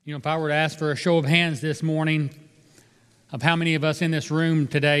If I were to ask for a show of hands this morning of how many of us in this room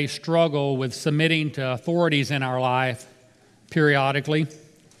today struggle with submitting to authorities in our life periodically,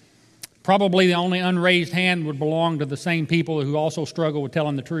 probably the only unraised hand would belong to the same people who also struggle with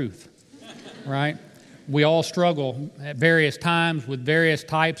telling the truth, right? We all struggle at various times with various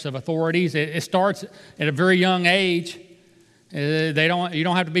types of authorities. It starts at a very young age. You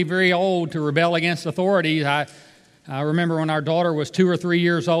don't have to be very old to rebel against authorities. I remember when our daughter was 2 or 3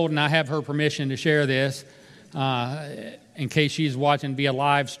 years old, and I have her permission to share this in case she's watching via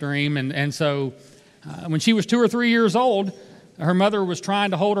live stream. And so when she was 2 or 3 years old, her mother was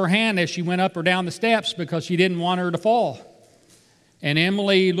trying to hold her hand as she went up or down the steps because she didn't want her to fall. And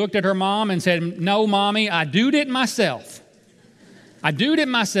Emily looked at her mom and said, "No, Mommy, I doed it myself. I doed it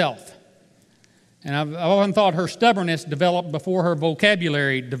myself." And I've often thought her stubbornness developed before her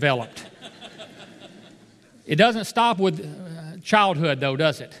vocabulary developed. It doesn't stop with childhood, though,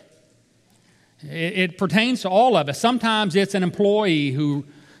 does it? It pertains to all of us. Sometimes it's an employee who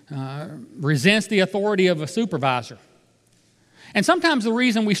resents the authority of a supervisor. And sometimes the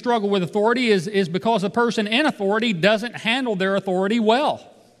reason we struggle with authority is because the person in authority doesn't handle their authority well.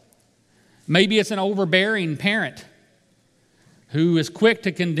 Maybe it's an overbearing parent who is quick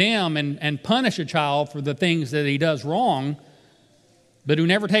to condemn and punish a child for the things that he does wrong, but who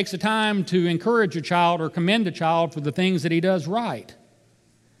never takes the time to encourage a child or commend a child for the things that he does right.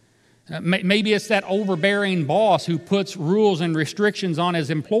 Maybe it's that overbearing boss who puts rules and restrictions on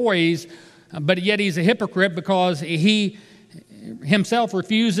his employees, but yet he's a hypocrite because he himself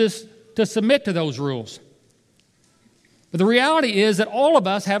refuses to submit to those rules. But the reality is that all of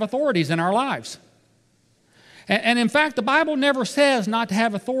us have authorities in our lives. And in fact, the Bible never says not to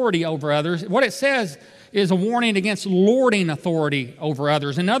have authority over others. What it says is a warning against lording authority over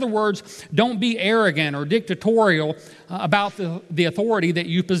others. In other words, don't be arrogant or dictatorial about the authority that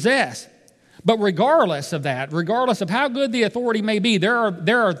you possess. But regardless of that, regardless of how good the authority may be, there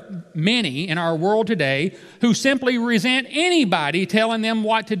are many in our world today who simply resent anybody telling them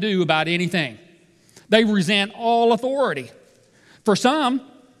what to do about anything. They resent all authority. For some,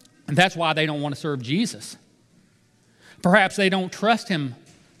 that's why they don't want to serve Jesus. Perhaps they don't trust him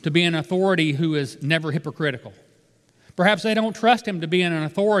to be an authority who is never hypocritical. Perhaps they don't trust him to be an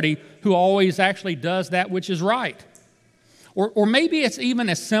authority who always actually does that which is right. Or maybe it's even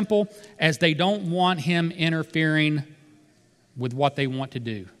as simple as they don't want him interfering with what they want to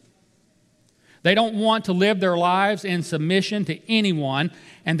do. They don't want to live their lives in submission to anyone,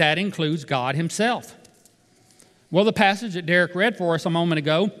 and that includes God himself. Well, the passage that Derek read for us a moment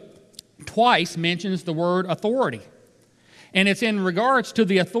ago twice mentions the word authority. And it's in regards to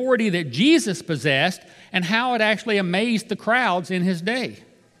the authority that Jesus possessed and how it actually amazed the crowds in his day.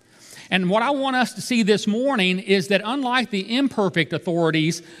 And what I want us to see this morning is that unlike the imperfect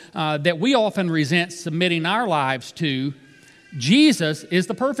authorities that we often resent submitting our lives to, Jesus is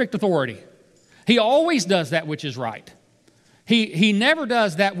the perfect authority. He always does that which is right. He never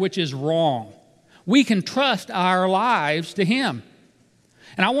does that which is wrong. We can trust our lives to him.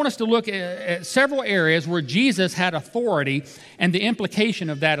 And I want us to look at several areas where Jesus had authority and the implication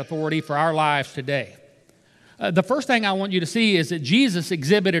of that authority for our lives today. The first thing I want you to see is that Jesus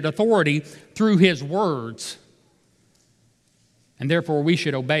exhibited authority through his words, and therefore we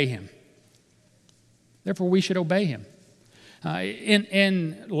should obey him. Therefore we should obey him.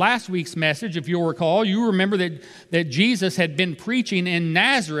 In last week's message, if you'll recall, you remember that Jesus had been preaching in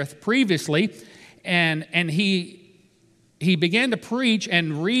Nazareth previously, and he began to preach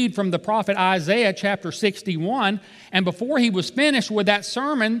and read from the prophet Isaiah chapter 61, and before he was finished with that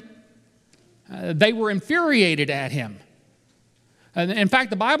sermon, they were infuriated at him. In fact,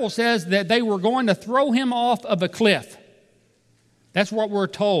 the Bible says that they were going to throw him off of a cliff. That's what we're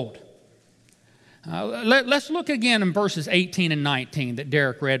told. Let's look again in verses 18 and 19 that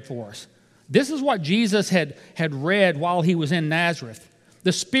Derek read for us. This is what Jesus had read while he was in Nazareth.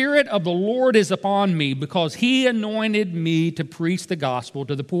 "The Spirit of the Lord is upon me because he anointed me to preach the gospel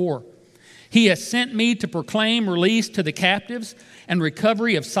to the poor. He has sent me to proclaim release to the captives and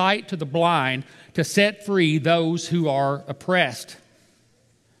recovery of sight to the blind, to set free those who are oppressed."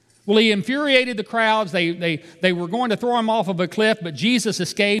 Well, he infuriated the crowds. They were going to throw him off of a cliff, but Jesus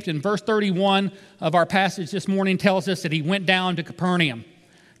escaped. And verse 31 of our passage this morning tells us that he went down to Capernaum.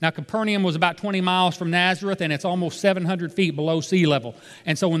 Now, Capernaum was about 20 miles from Nazareth, and it's almost 700 feet below sea level.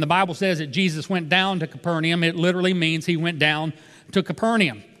 And so when the Bible says that Jesus went down to Capernaum, it literally means he went down to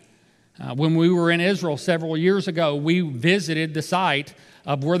Capernaum. When we were in Israel several years ago, we visited the site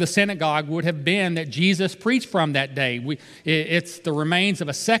of where the synagogue would have been that Jesus preached from that day. It's the remains of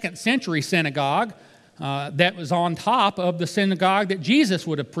a 2nd century synagogue that was on top of the synagogue that Jesus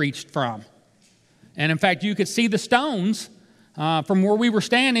would have preached from. And in fact, you could see the stones from where we were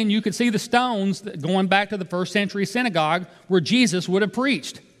standing. You could see the stones going back to the first century synagogue where Jesus would have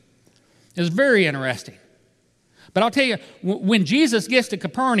preached. It's very interesting. But I'll tell you, when Jesus gets to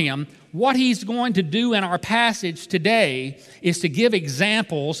Capernaum, what he's going to do in our passage today is to give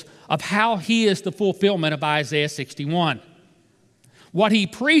examples of how he is the fulfillment of Isaiah 61. What he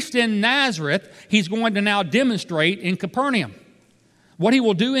preached in Nazareth, he's going to now demonstrate in Capernaum. What he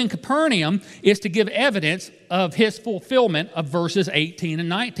will do in Capernaum is to give evidence of his fulfillment of verses 18 and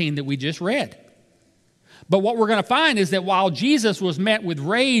 19 that we just read. But what we're going to find is that while Jesus was met with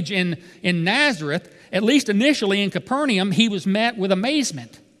rage in Nazareth, at least initially in Capernaum, he was met with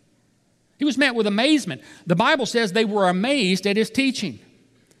amazement. He was met with amazement. The Bible says they were amazed at his teaching.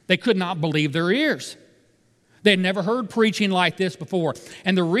 They could not believe their ears. They had never heard preaching like this before.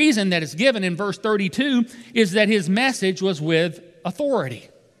 And the reason that it's given in verse 32 is that his message was with authority.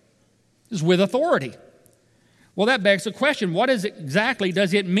 It was with authority. Well, that begs the question, what exactly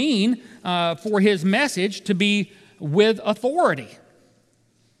does it mean for his message to be with authority?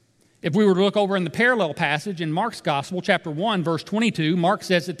 If we were to look over in the parallel passage in Mark's Gospel, chapter 1, verse 22, Mark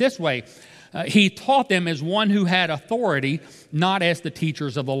says it this way, he taught them as one who had authority, not as the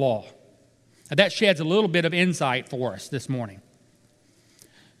teachers of the law. Now, that sheds a little bit of insight for us this morning.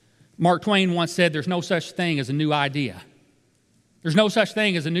 Mark Twain once said, there's no such thing as a new idea. There's no such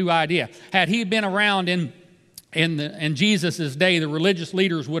thing as a new idea. Had he been around in Jesus' day, the religious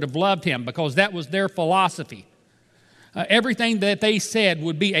leaders would have loved him because that was their philosophy. Everything that they said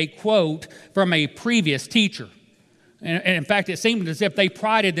would be a quote from a previous teacher. And in fact, it seemed as if they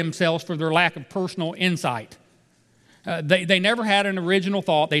prided themselves for their lack of personal insight. They never had an original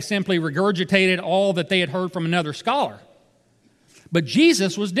thought. They simply regurgitated all that they had heard from another scholar. But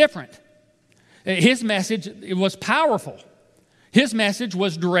Jesus was different. His message was powerful. His message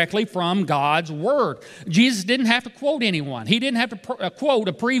was directly from God's Word. Jesus didn't have to quote anyone. He didn't have to quote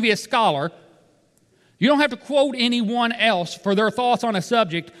a previous scholar. You don't have to quote anyone else for their thoughts on a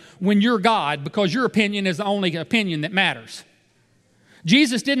subject when you're God, because your opinion is the only opinion that matters.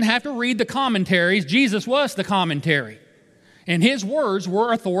 Jesus didn't have to read the commentaries. Jesus was the commentary. And his words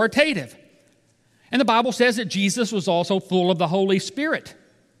were authoritative. And the Bible says that Jesus was also full of the Holy Spirit.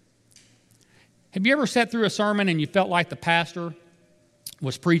 Have you ever sat through a sermon and you felt like the pastor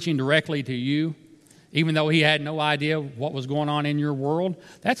was preaching directly to you, even though he had no idea what was going on in your world?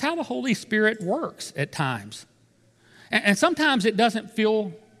 That's how the Holy Spirit works at times. And sometimes it doesn't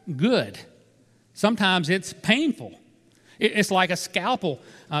feel good. Sometimes it's painful. It's like a scalpel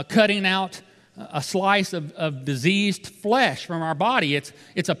cutting out a slice of diseased flesh from our body.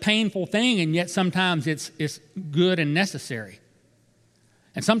 It's a painful thing, and yet sometimes it's good and necessary.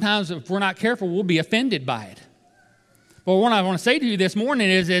 And sometimes if we're not careful, we'll be offended by it. But what I want to say to you this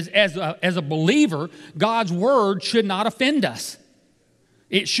morning is as a believer, God's Word should not offend us.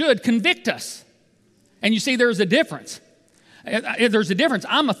 It should convict us. And you see, there's a difference. There's a difference.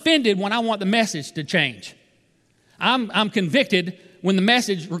 I'm offended when I want the message to change. I'm convicted when the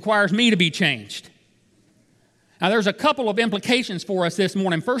message requires me to be changed. Now, there's a couple of implications for us this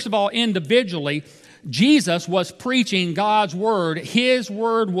morning. First of all, individually, Jesus was preaching God's Word. His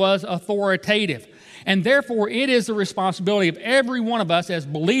Word was authoritative. And therefore, it is the responsibility of every one of us as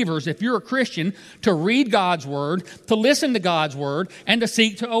believers, if you're a Christian, to read God's Word, to listen to God's Word, and to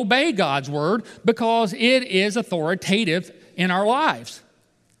seek to obey God's Word, because it is authoritative in our lives.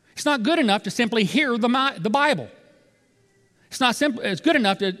 It's not good enough to simply hear the Bible. It's good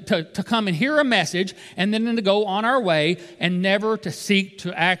enough to come and hear a message and then to go on our way and never to seek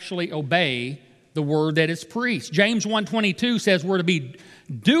to actually obey the word that is preached. James 1:22 says we're to be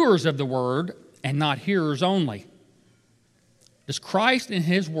doers of the word and not hearers only. Does Christ and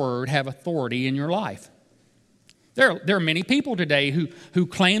his word have authority in your life? There are many people today who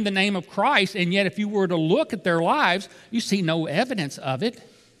claim the name of Christ, and yet if you were to look at their lives, you see no evidence of it.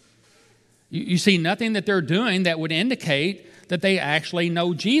 You see nothing that they're doing that would indicate that they actually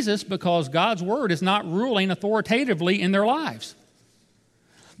know Jesus, because God's word is not ruling authoritatively in their lives.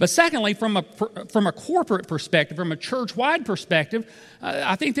 But secondly, from a corporate perspective, from a church-wide perspective,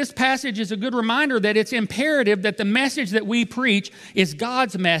 I think this passage is a good reminder that it's imperative that the message that we preach is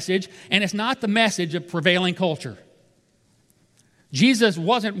God's message, and it's not the message of prevailing culture. Jesus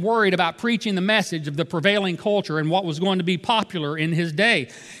wasn't worried about preaching the message of the prevailing culture and what was going to be popular in his day.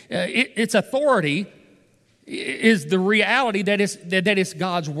 Its authority is the reality that it's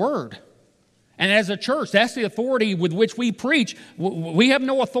God's word. And as a church, that's the authority with which we preach. We have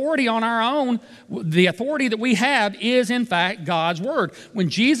no authority on our own. The authority that we have is, in fact, God's Word. When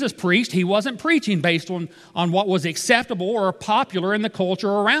Jesus preached, he wasn't preaching based on what was acceptable or popular in the culture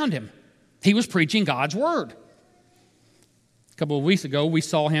around him. He was preaching God's Word. A couple of weeks ago, we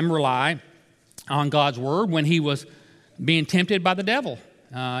saw him rely on God's Word when he was being tempted by the devil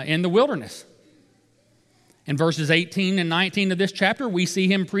in the wilderness. In verses 18 and 19 of this chapter, we see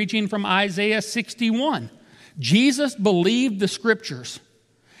him preaching from Isaiah 61. Jesus believed the Scriptures,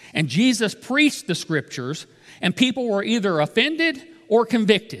 and Jesus preached the Scriptures, and people were either offended or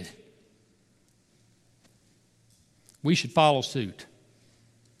convicted. We should follow suit.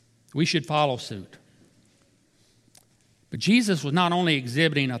 We should follow suit. But Jesus was not only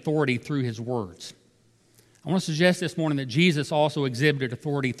exhibiting authority through his words. I want to suggest this morning that Jesus also exhibited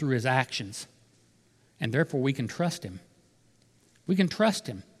authority through his actions. And therefore, we can trust him. We can trust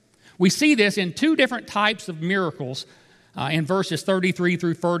him. We see this in two different types of miracles in verses 33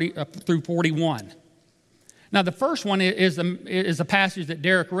 through 41. Now, the first one is the passage that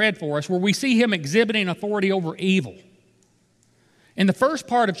Derek read for us, where we see him exhibiting authority over evil. In the first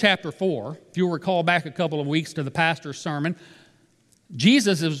part of chapter 4, if you'll recall back a couple of weeks to the pastor's sermon,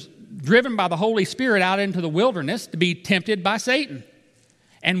 Jesus is driven by the Holy Spirit out into the wilderness to be tempted by Satan.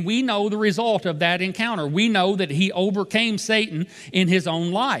 And we know the result of that encounter. We know that he overcame Satan in his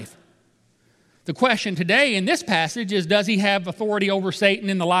own life. The question today in this passage is, does he have authority over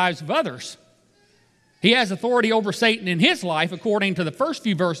Satan in the lives of others? He has authority over Satan in his life, according to the first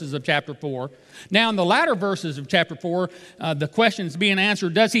few verses of chapter 4. Now, in the latter verses of chapter 4, the question is being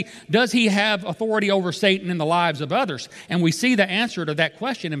answered, does he have authority over Satan in the lives of others? And we see the answer to that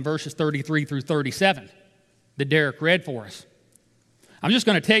question in verses 33 through 37 that Derek read for us. I'm just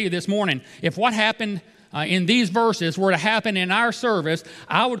going to tell you this morning, if what happened in these verses were to happen in our service,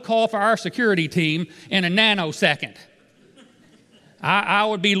 I would call for our security team in a nanosecond. I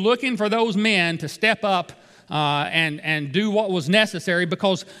would be looking for those men to step up and do what was necessary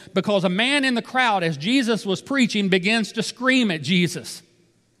because a man in the crowd, as Jesus was preaching, begins to scream at Jesus.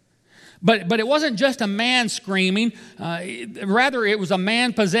 But it wasn't just a man screaming. Rather, it was a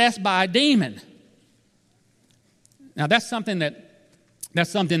man possessed by a demon. Now, that's something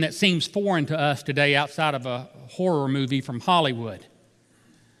that seems foreign to us today outside of a horror movie from Hollywood.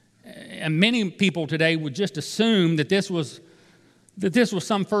 And many people today would just assume that this was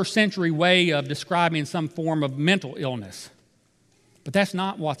some first century way of describing some form of mental illness. But that's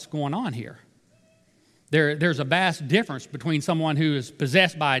not what's going on here. There's a vast difference between someone who is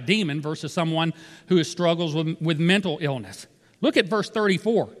possessed by a demon versus someone who struggles with mental illness. Look at verse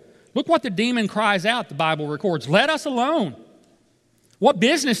 34. Look what the demon cries out, the Bible records. Let us alone. What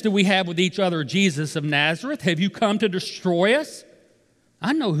business do we have with each other, Jesus of Nazareth? Have you come to destroy us?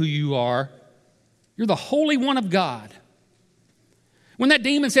 I know who you are. You're the Holy One of God. When that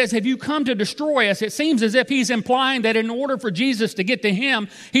demon says, have you come to destroy us, it seems as if he's implying that in order for Jesus to get to him,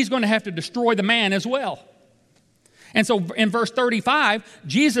 he's going to have to destroy the man as well. And so in verse 35,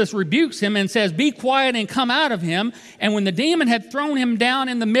 Jesus rebukes him and says, be quiet and come out of him. And when the demon had thrown him down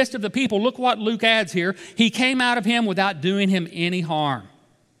in the midst of the people, look what Luke adds here, he came out of him without doing him any harm.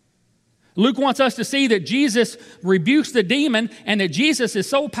 Luke wants us to see that Jesus rebukes the demon and that Jesus is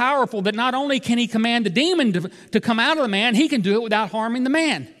so powerful that not only can he command the demon to come out of the man, he can do it without harming the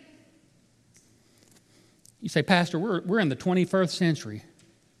man. You say, Pastor, we're in the 21st century.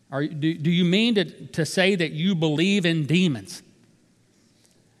 Do you mean to say that you believe in demons?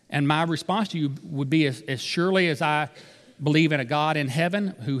 And my response to you would be as surely as I believe in a God in heaven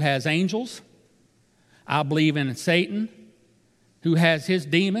who has angels, I believe in Satan who has his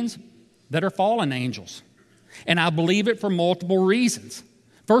demons that are fallen angels. And I believe it for multiple reasons.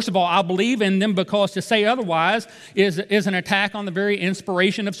 First of all, I believe in them because to say otherwise is an attack on the very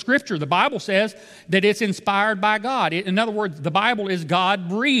inspiration of Scripture. The Bible says that it's inspired by God. In other words, the Bible is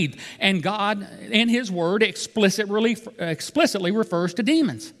God-breathed, and God, in His Word, explicitly refers to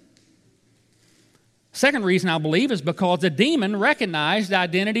demons. Second reason I believe is because the demon recognized the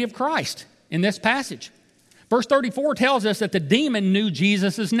identity of Christ in this passage. Verse 34 tells us that the demon knew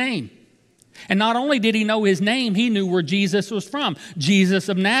Jesus' name. And not only did he know his name, he knew where Jesus was from, Jesus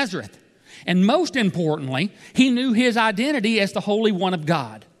of Nazareth. And most importantly, he knew his identity as the Holy One of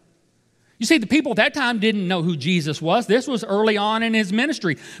God. You see, the people at that time didn't know who Jesus was. This was early on in his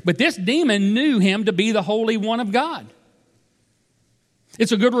ministry. But this demon knew him to be the Holy One of God.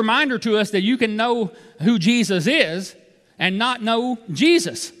 It's a good reminder to us that you can know who Jesus is and not know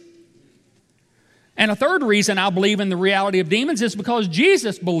Jesus. And a third reason I believe in the reality of demons is because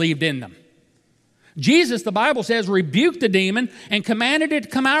Jesus believed in them. Jesus, the Bible says, rebuked the demon and commanded it to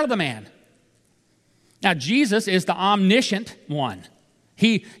come out of the man. Now, Jesus is the omniscient one.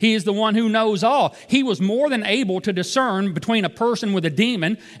 He is the one who knows all. He was more than able to discern between a person with a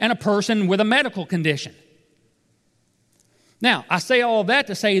demon and a person with a medical condition. Now, I say all of that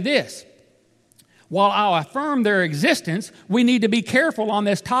to say this. While I'll affirm their existence, we need to be careful on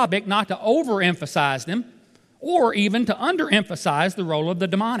this topic not to overemphasize them or even to underemphasize the role of the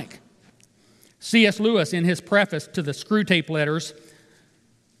demonic. C.S. Lewis, in his preface to the Screwtape Letters,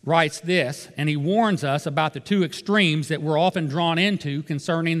 writes this, and he warns us about the two extremes that we're often drawn into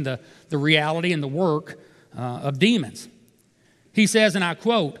concerning the reality and the work of demons. He says, and I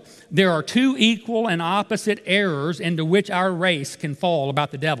quote, "There are two equal and opposite errors into which our race can fall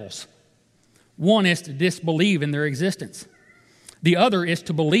about the devils. One is to disbelieve in their existence. The other is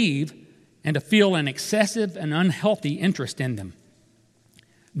to believe and to feel an excessive and unhealthy interest in them.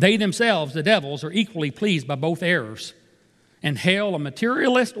 They themselves, the devils, are equally pleased by both errors and hail a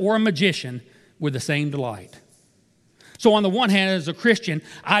materialist or a magician with the same delight." So on the one hand, as a Christian,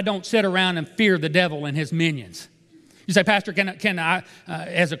 I don't sit around and fear the devil and his minions. You say, Pastor, can I,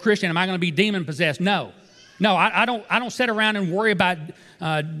 as a Christian, am I going to be demon possessed? No, I don't sit around and worry about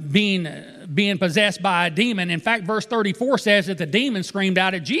being possessed by a demon. In fact, verse 34 says that the demon screamed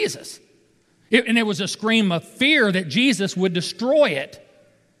out at Jesus. And it was a scream of fear that Jesus would destroy it.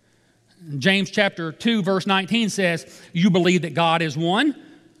 James chapter 2, verse 19 says, "You believe that God is one?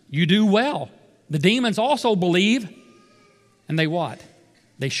 You do well. The demons also believe, and they what?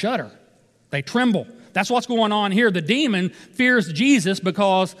 They shudder. They tremble." That's what's going on here. The demon fears Jesus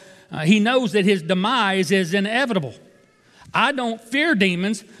because he knows that his demise is inevitable. I don't fear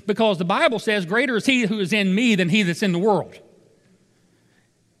demons because the Bible says, "Greater is he who is in me than he that's in the world."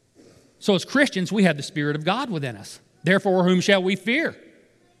 So as Christians, we have the Spirit of God within us. Therefore, whom shall we fear?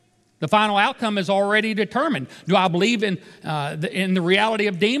 The final outcome is already determined. Do I believe in the reality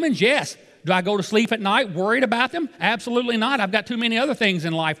of demons? Yes. Do I go to sleep at night worried about them? Absolutely not. I've got too many other things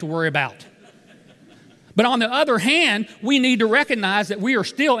in life to worry about. But on the other hand, we need to recognize that we are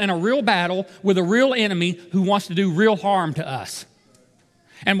still in a real battle with a real enemy who wants to do real harm to us.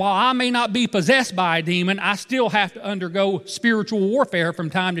 And while I may not be possessed by a demon, I still have to undergo spiritual warfare from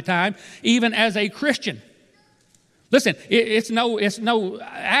time to time, even as a Christian. Listen, it's no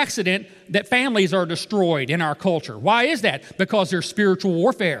accident that families are destroyed in our culture. Why is that? Because there's spiritual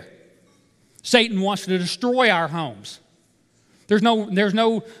warfare. Satan wants to destroy our homes. There's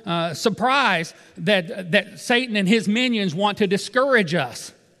no surprise that Satan and his minions want to discourage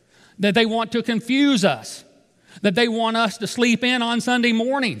us, that they want to confuse us, that they want us to sleep in on Sunday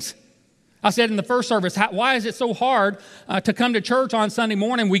mornings. I said in the first service, why is it so hard to come to church on Sunday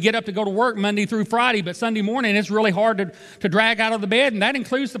morning? We get up to go to work Monday through Friday, but Sunday morning it's really hard to drag out of the bed, and that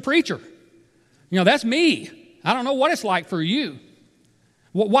includes the preacher. You know, that's me. I don't know what it's like for you.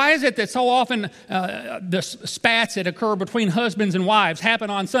 Why is it that so often the spats that occur between husbands and wives happen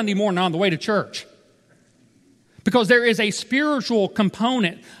on Sunday morning on the way to church? Because there is a spiritual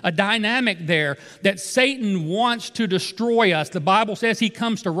component, a dynamic there that Satan wants to destroy us. The Bible says he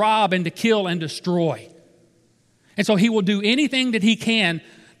comes to rob and to kill and destroy. And so he will do anything that he can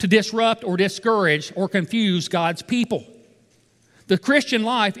to disrupt or discourage or confuse God's people. The Christian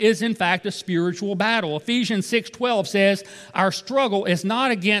life is, in fact, a spiritual battle. Ephesians 6:12 says, "Our struggle is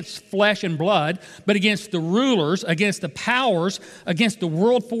not against flesh and blood, but against the rulers, against the powers, against the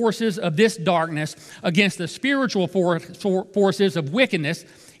world forces of this darkness, against the spiritual forces of wickedness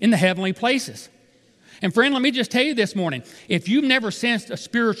in the heavenly places." And friend, let me just tell you this morning, if you've never sensed a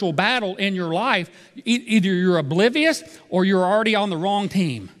spiritual battle in your life, either you're oblivious or you're already on the wrong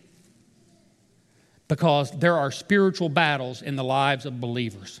team. Because there are spiritual battles in the lives of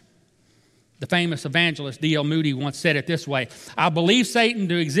believers. The famous evangelist D.L. Moody once said it this way: "I believe Satan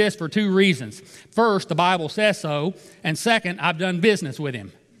to exist for two reasons. First, the Bible says so, and second, I've done business with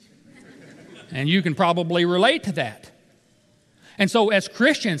him." And you can probably relate to that. And so as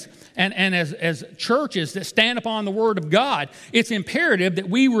Christians and as churches that stand upon the Word of God, it's imperative that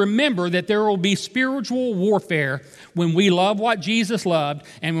we remember that there will be spiritual warfare when we love what Jesus loved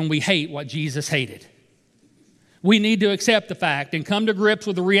and when we hate what Jesus hated. We need to accept the fact and come to grips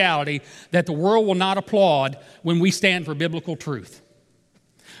with the reality that the world will not applaud when we stand for biblical truth.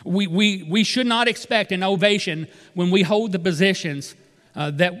 We should not expect an ovation when we hold the positions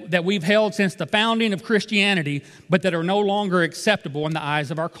that we've held since the founding of Christianity, but that are no longer acceptable in the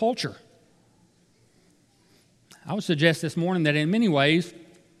eyes of our culture. I would suggest this morning that in many ways,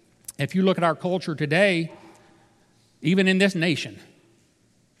 if you look at our culture today, even in this nation,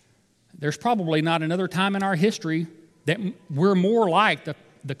 there's probably not another time in our history that we're more like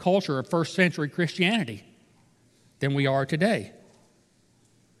the culture of first century Christianity than we are today.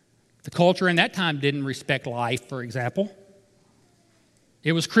 The culture in that time didn't respect life, for example.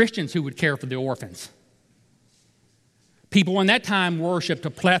 It was Christians who would care for the orphans. People in that time worshiped a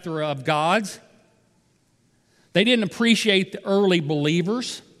plethora of gods. They didn't appreciate the early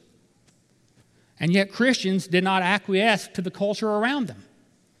believers. And yet Christians did not acquiesce to the culture around them.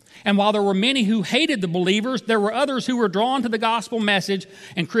 And while there were many who hated the believers, there were others who were drawn to the gospel message,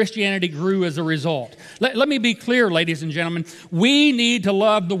 and Christianity grew as a result. Let me be clear, ladies and gentlemen. We need to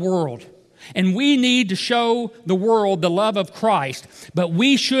love the world, and we need to show the world the love of Christ, but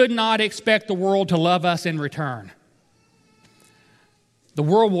we should not expect the world to love us in return. The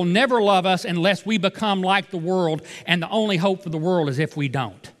world will never love us unless we become like the world, and the only hope for the world is if we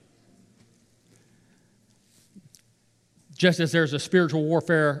don't. Just as there's a spiritual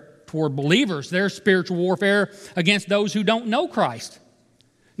warfare toward believers, there's spiritual warfare against those who don't know Christ.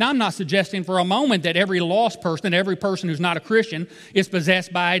 Now, I'm not suggesting for a moment that every lost person, every person who's not a Christian, is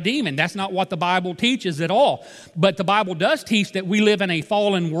possessed by a demon. That's not what the Bible teaches at all. But the Bible does teach that we live in a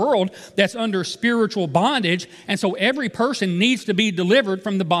fallen world that's under spiritual bondage, and so every person needs to be delivered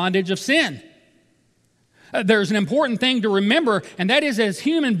from the bondage of sin. There's an important thing to remember, and that is, as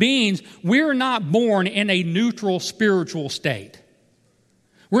human beings, we're not born in a neutral spiritual state.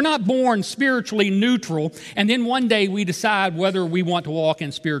 We're not born spiritually neutral, and then one day we decide whether we want to walk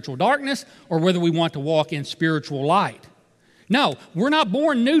in spiritual darkness or whether we want to walk in spiritual light. No, we're not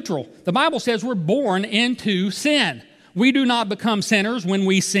born neutral. The Bible says we're born into sin. We do not become sinners when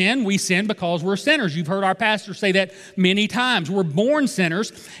we sin. We sin because we're sinners. You've heard our pastor say that many times. We're born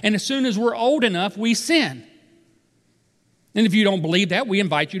sinners, and as soon as we're old enough, we sin. And if you don't believe that, we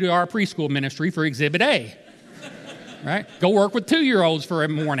invite you to our preschool ministry for Exhibit A. Right? Go work with 2-year-olds for a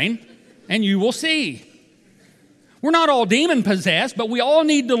morning, and you will see. We're not all demon-possessed, but we all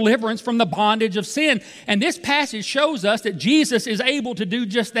need deliverance from the bondage of sin. And this passage shows us that Jesus is able to do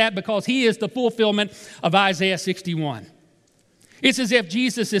just that because he is the fulfillment of Isaiah 61. It's as if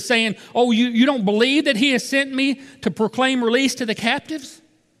Jesus is saying, oh, you don't believe that he has sent me to proclaim release to the captives?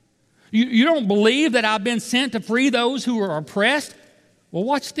 You don't believe that I've been sent to free those who are oppressed? Well,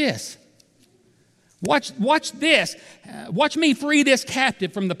 watch this. Watch this. Watch me free this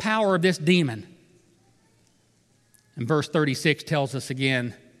captive from the power of this demon. And verse 36 tells us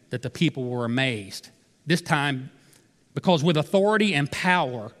again that the people were amazed. This time, because with authority and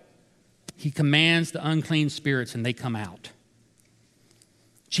power, he commands the unclean spirits and they come out.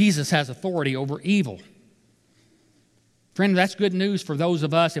 Jesus has authority over evil. Friend, that's good news for those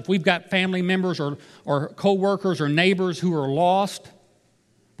of us. If we've got family members or co-workers or neighbors who are lost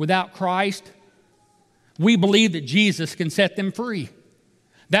without Christ, we believe that Jesus can set them free.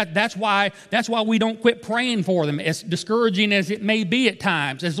 That's why we don't quit praying for them, as discouraging as it may be at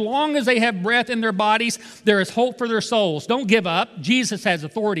times. As long as they have breath in their bodies, there is hope for their souls. Don't give up. Jesus has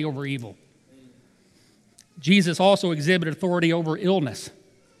authority over evil. Jesus also exhibited authority over illness.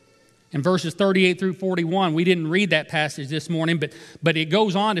 In verses 38 through 41, we didn't read that passage this morning, but it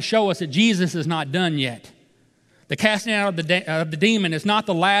goes on to show us that Jesus is not done yet. The casting out of the demon is not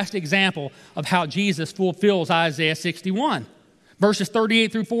the last example of how Jesus fulfills Isaiah 61. Verses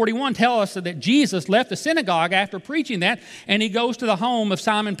 38 through 41 tell us that Jesus left the synagogue after preaching that, and he goes to the home of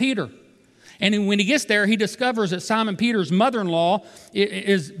Simon Peter. And when he gets there, he discovers that Simon Peter's mother-in-law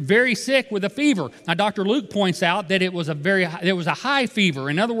is very sick with a fever. Now, Dr. Luke points out that it was a high fever.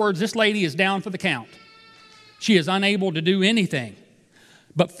 In other words, this lady is down for the count. She is unable to do anything.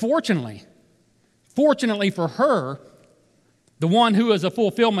 But fortunately for her, the one who is a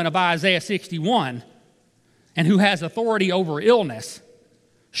fulfillment of Isaiah 61 and who has authority over illness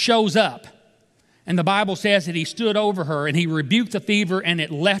shows up. And the Bible says that he stood over her and he rebuked the fever and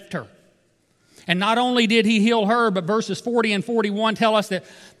it left her. And not only did he heal her, but verses 40 and 41 tell us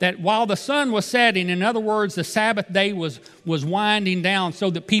that while the sun was setting, in other words, the Sabbath day was winding down so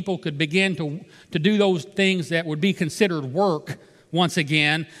that people could begin to do those things that would be considered work once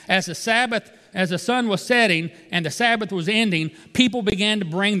again. As the sun was setting and the Sabbath was ending, people began to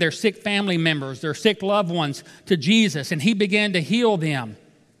bring their sick family members, their sick loved ones to Jesus, and he began to heal them.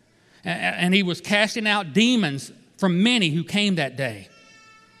 And he was casting out demons from many who came that day.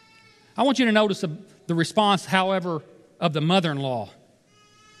 I want you to notice the response, however, of the mother-in-law.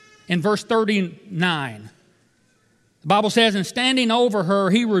 In verse 39, the Bible says, "And standing over her,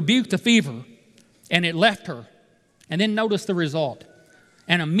 he rebuked the fever, and it left her." And then notice the result.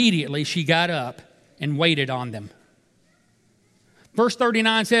 "And immediately she got up and waited on them." Verse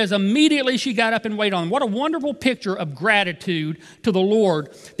 39 says, immediately she got up and waited on them. What a wonderful picture of gratitude to the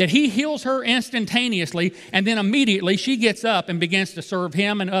Lord, that he heals her instantaneously, and then immediately she gets up and begins to serve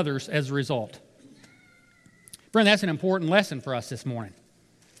him and others as a result. Friend, that's an important lesson for us this morning.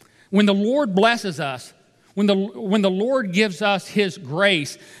 When the Lord blesses us, when the Lord gives us His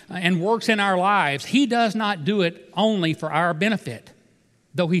grace and works in our lives, He does not do it only for our benefit,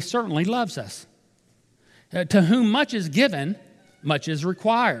 though He certainly loves us. To whom much is given, much is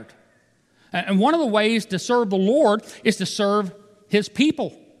required. And one of the ways to serve the Lord is to serve His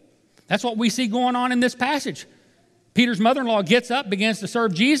people. That's what we see going on in this passage. Peter's mother-in-law gets up, begins to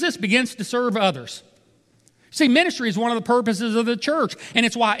serve Jesus, begins to serve others. See, ministry is one of the purposes of the church, and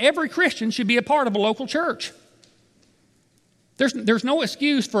it's why every Christian should be a part of a local church. There's no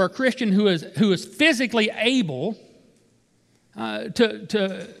excuse for a Christian who is physically able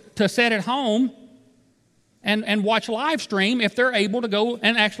to sit at home and watch live stream if they're able to go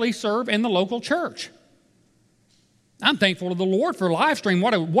and actually serve in the local church. I'm thankful to the Lord for live stream.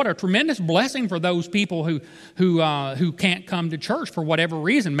 What a tremendous blessing for those people who can't come to church for whatever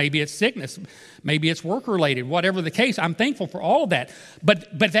reason. Maybe it's sickness, maybe it's work related, whatever the case. I'm thankful for all of that.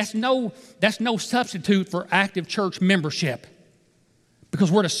 But that's no substitute for active church membership,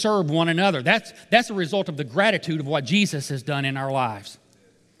 because we're to serve one another. That's a result of the gratitude of what Jesus has done in our lives.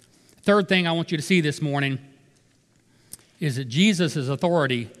 Third thing I want you to see this morning is that Jesus'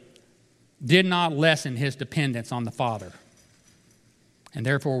 authority did not lessen His dependence on the Father, and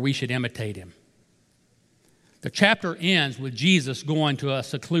therefore we should imitate Him. The chapter ends with Jesus going to a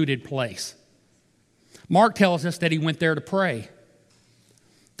secluded place. Mark tells us that He went there to pray.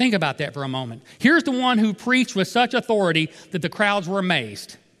 Think about that for a moment. Here's the one who preached with such authority that the crowds were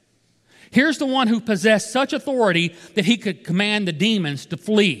amazed. Here's the one who possessed such authority that He could command the demons to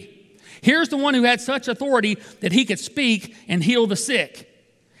flee. Here's the one who had such authority that He could speak and heal the sick.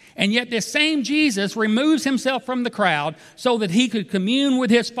 And yet this same Jesus removes Himself from the crowd so that He could commune with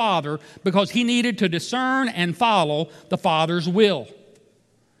His Father, because He needed to discern and follow the Father's will.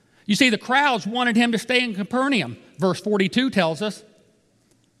 You see, the crowds wanted Him to stay in Capernaum. Verse 42 tells us,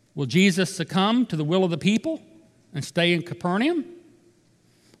 will Jesus succumb to the will of the people and stay in Capernaum?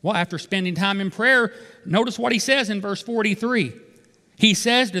 Well, after spending time in prayer, notice what He says in verse 43. He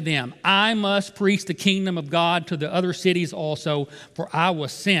says to them, I must preach the kingdom of God to the other cities also, for I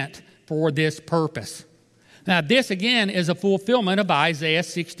was sent for this purpose. Now, this again is a fulfillment of Isaiah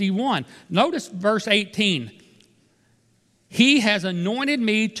 61. Notice verse 18. He has anointed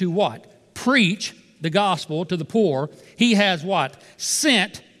me to what? Preach the gospel to the poor. He has what?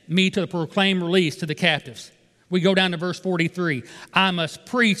 Sent me to proclaim release to the captives. We go down to verse 43. I must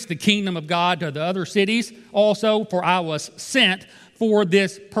preach the kingdom of God to the other cities also, for I was sent for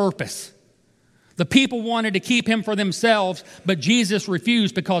this purpose. The people wanted to keep Him for themselves, but Jesus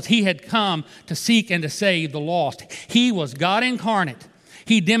refused, because He had come to seek and to save the lost. He was God incarnate.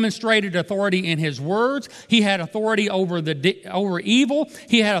 He demonstrated authority in His words. He had authority over evil.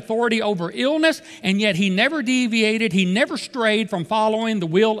 He had authority over illness, and yet He never deviated. He never strayed from following the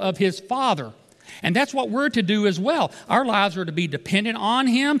will of His Father. And that's what we're to do as well. Our lives are to be dependent on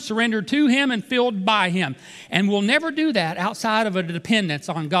Him, surrendered to Him, and filled by Him. And we'll never do that outside of a dependence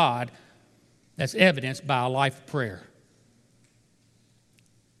on God that's evidenced by a life of prayer.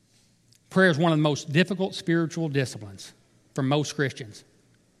 Prayer is one of the most difficult spiritual disciplines for most Christians.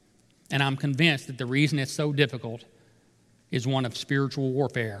 And I'm convinced that the reason it's so difficult is one of spiritual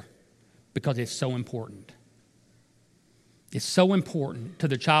warfare, because it's so important. It's so important to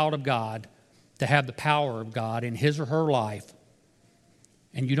the child of God to have the power of God in his or her life.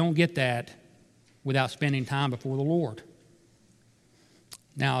 And you don't get that without spending time before the Lord.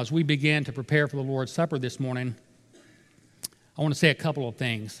 Now, as we begin to prepare for the Lord's Supper this morning, I want to say a couple of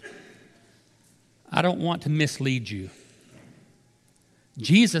things. I don't want to mislead you.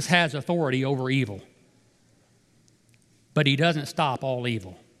 Jesus has authority over evil, but He doesn't stop all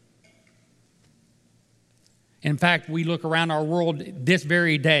evil. In fact, we look around our world this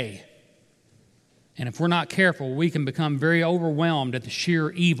very day, and if we're not careful, we can become very overwhelmed at the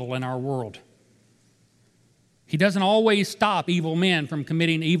sheer evil in our world. He doesn't always stop evil men from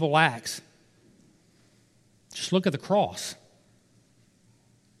committing evil acts. Just look at the cross.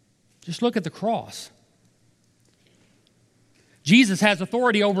 Just look at the cross. Jesus has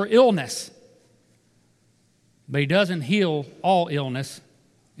authority over illness, but He doesn't heal all illness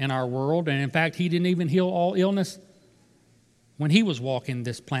in our world. And in fact, He didn't even heal all illness when He was walking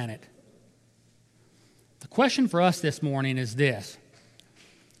this planet. The question for us this morning is this: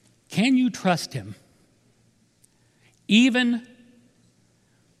 can you trust Him even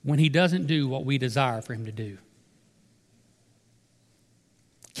when He doesn't do what we desire for Him to do?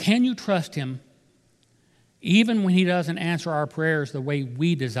 Can you trust Him even when He doesn't answer our prayers the way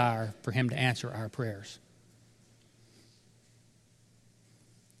we desire for Him to answer our prayers?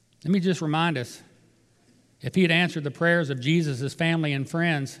 Let me just remind us, If he had answered the prayers of Jesus' family and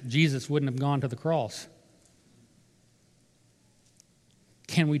friends, Jesus wouldn't have gone to the cross.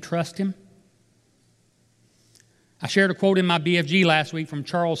 Can we trust him? I shared a quote in my BFG last week from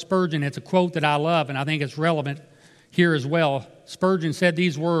Charles Spurgeon. It's a quote that I love, and I think it's relevant here as well. Spurgeon said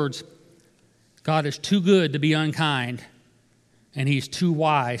these words, "God is too good to be unkind, and he's too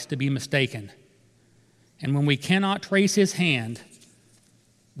wise to be mistaken. And when we cannot trace his hand,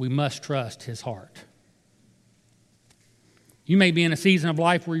 we must trust his heart." You may be in a season of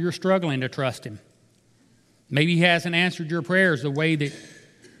life where you're struggling to trust him. Maybe he hasn't answered your prayers the way that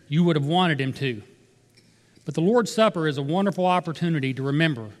you would have wanted him to. But the Lord's Supper is a wonderful opportunity to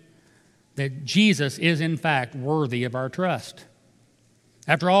remember that Jesus is in fact worthy of our trust.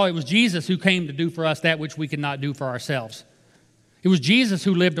 After all, it was Jesus who came to do for us that which we could not do for ourselves. It was Jesus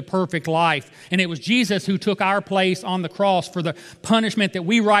who lived a perfect life, and it was Jesus who took our place on the cross for the punishment that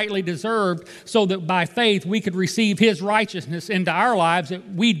we rightly deserved, so that by faith we could receive his righteousness into our lives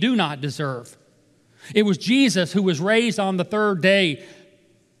that we do not deserve. It was Jesus who was raised on the third day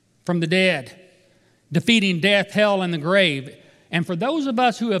from the dead, defeating death, hell, and the grave. And for those of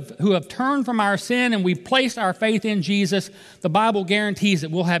us who have turned from our sin and we've placed our faith in Jesus, the Bible guarantees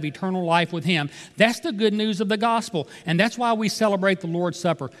that we'll have eternal life with him. That's the good news of the gospel, and that's why we celebrate the Lord's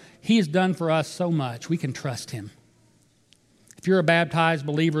Supper. He has done for us so much. We can trust him. If you're a baptized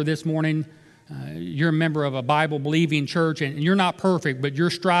believer this morning, you're a member of a Bible-believing church, and you're not perfect, but you're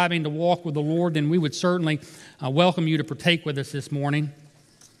striving to walk with the Lord, then we would certainly welcome you to partake with us this morning.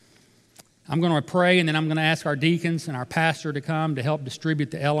 I'm going to pray, and then I'm going to ask our deacons and our pastor to come to help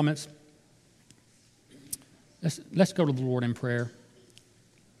distribute the elements. Let's go to the Lord in prayer.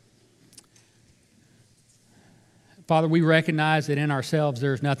 Father, we recognize that in ourselves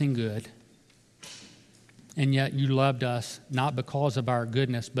there is nothing good, and yet you loved us not because of our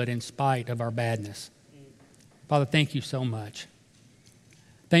goodness, but in spite of our badness. Father, thank you so much.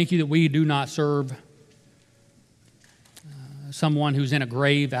 Thank you that we do not serve someone who's in a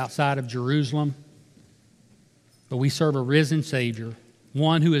grave outside of Jerusalem, but we serve a risen Savior,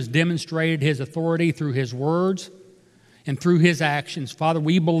 one who has demonstrated his authority through his words and through his actions. Father,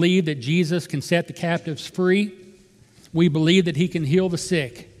 we believe that Jesus can set the captives free. We believe that he can heal the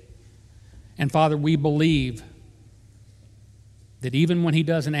sick. And Father, we believe that even when he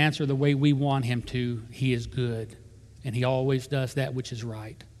doesn't answer the way we want him to, he is good, and he always does that which is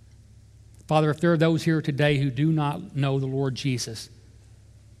right. Father, if there are those here today who do not know the Lord Jesus,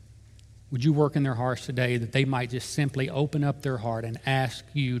 would you work in their hearts today that they might just simply open up their heart and ask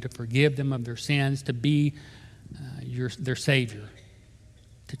you to forgive them of their sins, to be their Savior,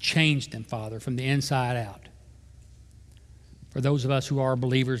 to change them, Father, from the inside out. For those of us who are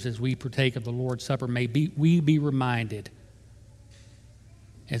believers, as we partake of the Lord's Supper, may we be reminded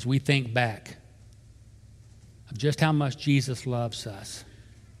as we think back of just how much Jesus loves us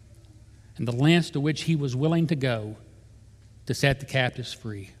and the lengths to which he was willing to go to set the captives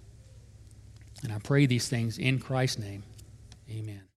free. And I pray these things in Christ's name. Amen.